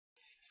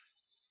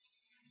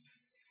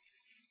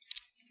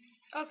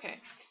Okay,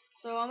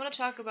 so I'm going to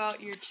talk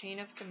about your chain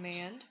of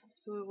command,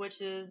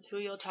 which is who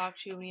you'll talk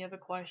to when you have a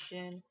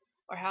question,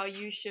 or how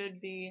you should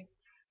be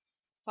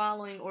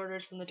following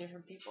orders from the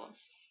different people.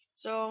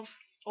 So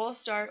we'll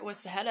start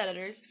with the head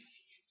editors.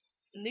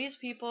 And these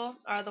people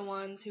are the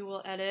ones who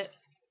will edit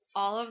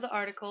all of the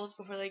articles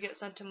before they get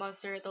sent to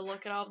muster. They'll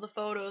look at all of the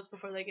photos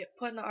before they get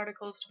put in the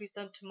articles to be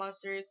sent to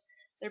musters.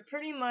 They're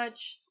pretty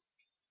much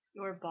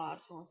your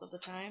boss most of the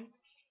time.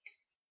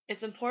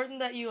 It's important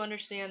that you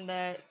understand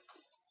that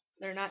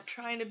they're not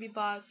trying to be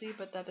bossy,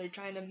 but that they're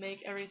trying to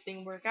make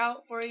everything work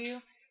out for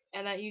you,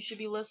 and that you should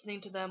be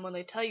listening to them when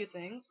they tell you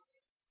things.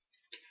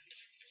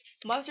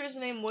 Muster's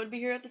name would be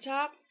here at the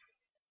top,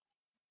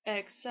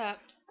 except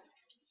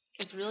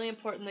it's really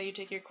important that you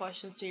take your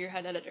questions to your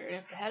head editor. And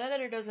if the head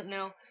editor doesn't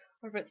know,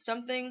 or if it's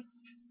something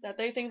that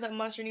they think that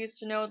Muster needs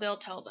to know, they'll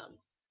tell them.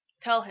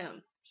 Tell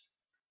him.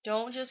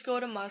 Don't just go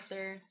to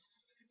Muster,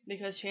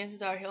 because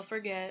chances are he'll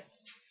forget,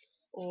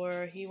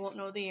 or he won't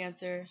know the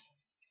answer,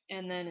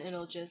 and then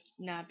it'll just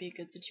not be a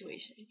good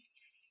situation.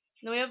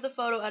 Then we have the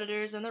photo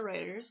editors and the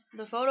writers.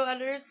 The photo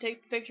editors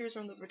take pictures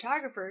from the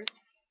photographers,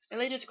 and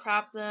they just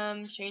crop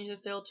them, change the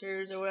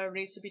filters, or whatever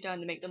needs to be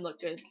done to make them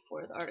look good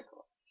for the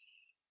article.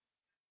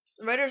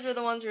 The writers are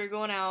the ones who are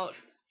going out,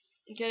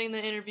 getting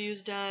the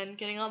interviews done,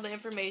 getting all the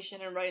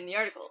information, and writing the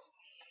articles.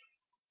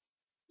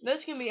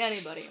 This can be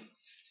anybody.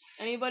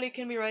 Anybody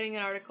can be writing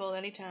an article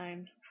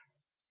anytime.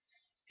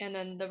 And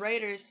then the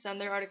writers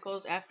send their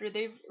articles after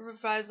they've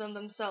revised them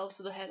themselves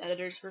to the head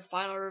editors for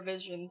final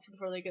revisions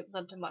before they get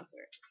sent to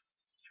muster.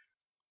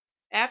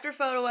 After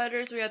photo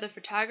editors, we have the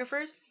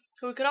photographers,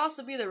 who could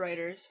also be the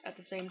writers at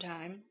the same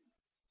time.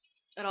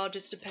 It all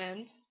just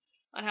depends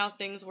on how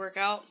things work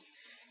out.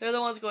 They're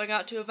the ones going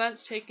out to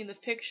events, taking the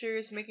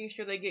pictures, making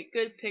sure they get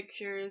good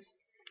pictures,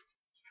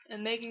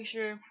 and making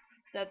sure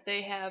that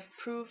they have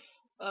proof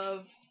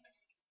of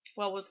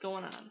what was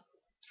going on.